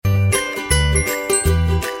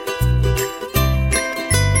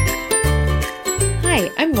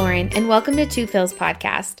sunshine, and welcome to Two Pills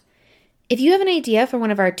Podcast. If you have an idea for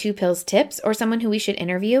one of our Two Pills tips or someone who we should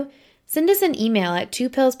interview, send us an email at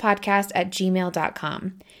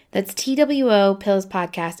twopillspodcast@gmail.com. That's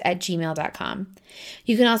twopillspodcast@gmail.com.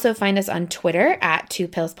 You can also find us on Twitter at Two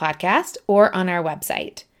Pills Podcast or on our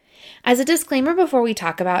website. As a disclaimer before we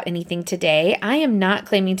talk about anything today, I am not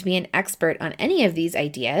claiming to be an expert on any of these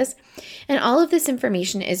ideas, and all of this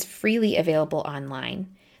information is freely available online.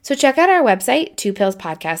 So check out our website,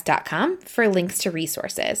 twopillspodcast.com, for links to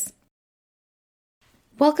resources.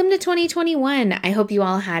 Welcome to 2021. I hope you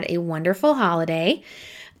all had a wonderful holiday.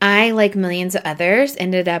 I, like millions of others,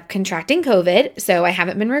 ended up contracting COVID, so I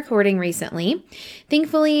haven't been recording recently.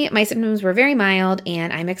 Thankfully, my symptoms were very mild,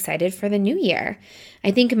 and I'm excited for the new year. I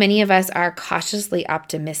think many of us are cautiously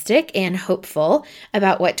optimistic and hopeful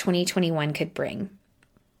about what 2021 could bring.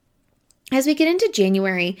 As we get into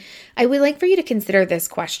January, I would like for you to consider this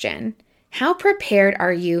question. How prepared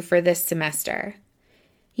are you for this semester?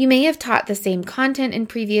 You may have taught the same content in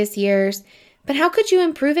previous years, but how could you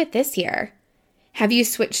improve it this year? Have you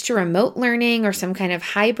switched to remote learning or some kind of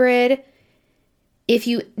hybrid? If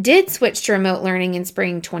you did switch to remote learning in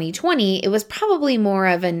spring 2020, it was probably more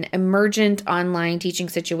of an emergent online teaching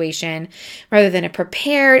situation rather than a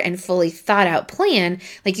prepared and fully thought out plan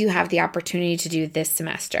like you have the opportunity to do this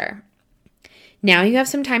semester. Now you have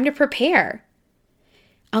some time to prepare.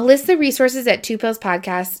 I'll list the resources at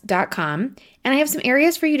twopillspodcast.com, and I have some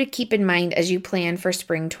areas for you to keep in mind as you plan for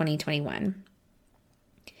spring 2021.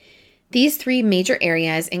 These three major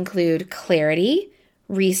areas include clarity,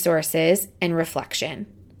 resources, and reflection.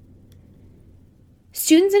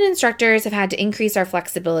 Students and instructors have had to increase our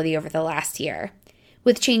flexibility over the last year,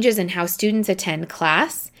 with changes in how students attend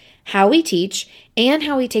class, how we teach, and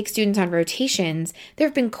how we take students on rotations. There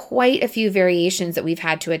have been quite a few variations that we've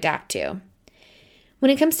had to adapt to.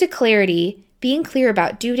 When it comes to clarity, being clear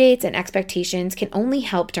about due dates and expectations can only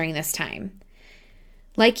help during this time.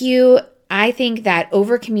 Like you, I think that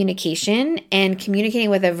over-communication and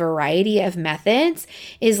communicating with a variety of methods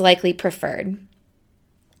is likely preferred.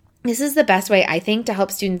 This is the best way, I think, to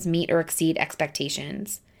help students meet or exceed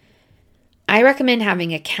expectations. I recommend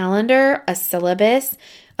having a calendar, a syllabus,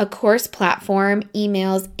 a course platform,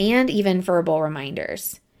 emails, and even verbal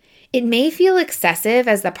reminders. It may feel excessive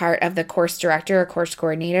as the part of the course director or course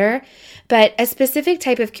coordinator, but a specific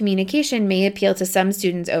type of communication may appeal to some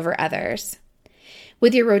students over others.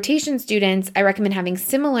 With your rotation students, I recommend having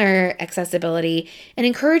similar accessibility and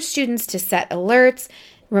encourage students to set alerts,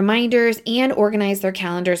 reminders, and organize their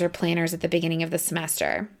calendars or planners at the beginning of the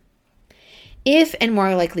semester. If, and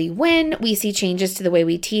more likely when, we see changes to the way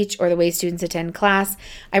we teach or the way students attend class,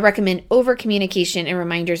 I recommend over-communication and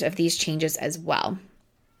reminders of these changes as well.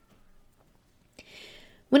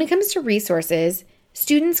 When it comes to resources,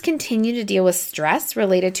 students continue to deal with stress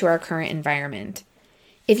related to our current environment.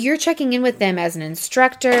 If you're checking in with them as an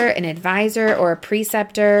instructor, an advisor, or a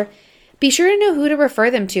preceptor, be sure to know who to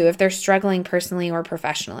refer them to if they're struggling personally or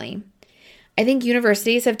professionally. I think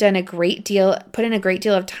universities have put in a great deal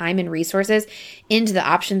of time and resources into the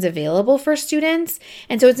options available for students,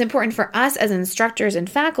 and so it's important for us as instructors and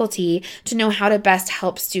faculty to know how to best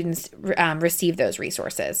help students receive those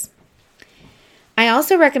resources. I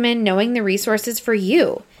also recommend knowing the resources for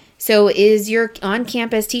you. So is your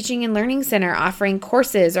on-campus teaching and learning center offering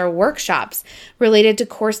courses or workshops related to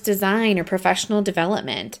course design or professional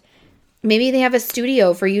development? Maybe they have a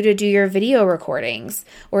studio for you to do your video recordings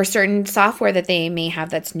or certain software that they may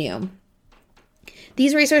have that's new.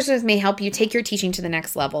 These resources may help you take your teaching to the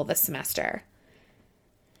next level this semester.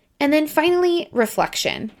 And then finally,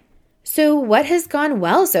 reflection. So what has gone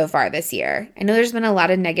well so far this year? I know there's been a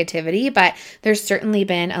lot of negativity, but there's certainly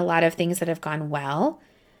been a lot of things that have gone well.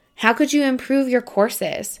 How could you improve your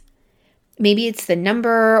courses? Maybe it's the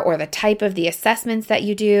number or the type of the assessments that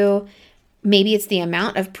you do. Maybe it's the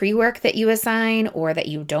amount of pre-work that you assign or that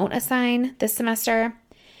you don't assign this semester.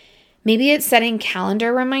 Maybe it's setting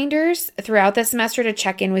calendar reminders throughout the semester to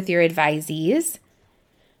check in with your advisees.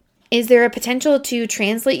 Is there a potential to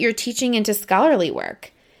translate your teaching into scholarly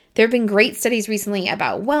work? There have been great studies recently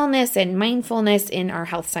about wellness and mindfulness in our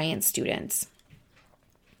health science students.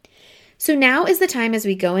 So now is the time as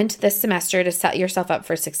we go into this semester to set yourself up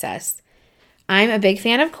for success. I'm a big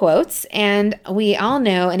fan of quotes, and we all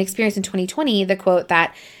know and experienced in 2020 the quote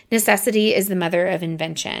that necessity is the mother of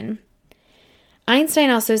invention. Einstein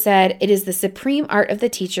also said, "It is the supreme art of the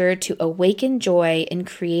teacher to awaken joy in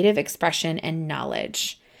creative expression and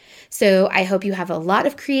knowledge." So I hope you have a lot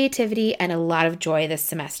of creativity and a lot of joy this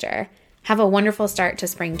semester. Have a wonderful start to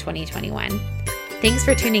spring 2021. Thanks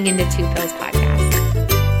for tuning into Two Pills Podcast.